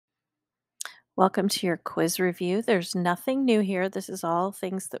Welcome to your quiz review. There's nothing new here. This is all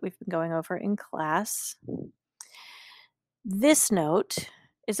things that we've been going over in class. This note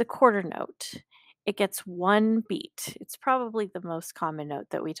is a quarter note. It gets one beat. It's probably the most common note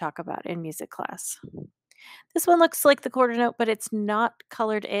that we talk about in music class. This one looks like the quarter note, but it's not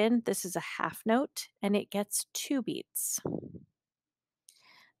colored in. This is a half note and it gets two beats.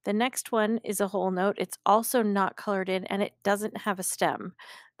 The next one is a whole note. It's also not colored in and it doesn't have a stem.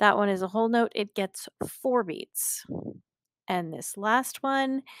 That one is a whole note. It gets four beats. And this last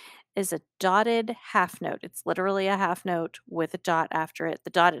one is a dotted half note. It's literally a half note with a dot after it. The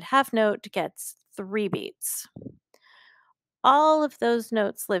dotted half note gets three beats. All of those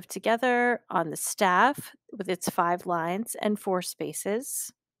notes live together on the staff with its five lines and four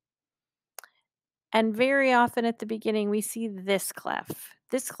spaces. And very often at the beginning, we see this clef.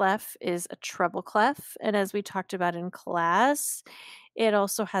 This clef is a treble clef. And as we talked about in class, it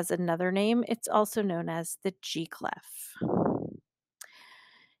also has another name. It's also known as the G clef.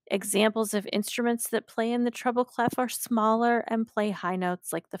 Examples of instruments that play in the treble clef are smaller and play high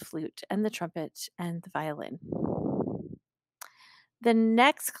notes like the flute and the trumpet and the violin. The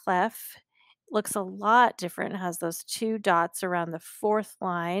next clef looks a lot different. It has those two dots around the fourth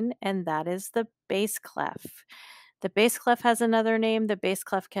line, and that is the bass clef. The bass clef has another name. The bass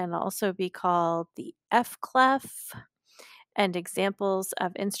clef can also be called the F clef. And examples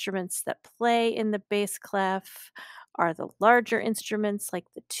of instruments that play in the bass clef are the larger instruments like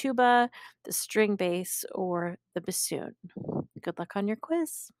the tuba, the string bass, or the bassoon. Good luck on your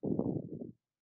quiz.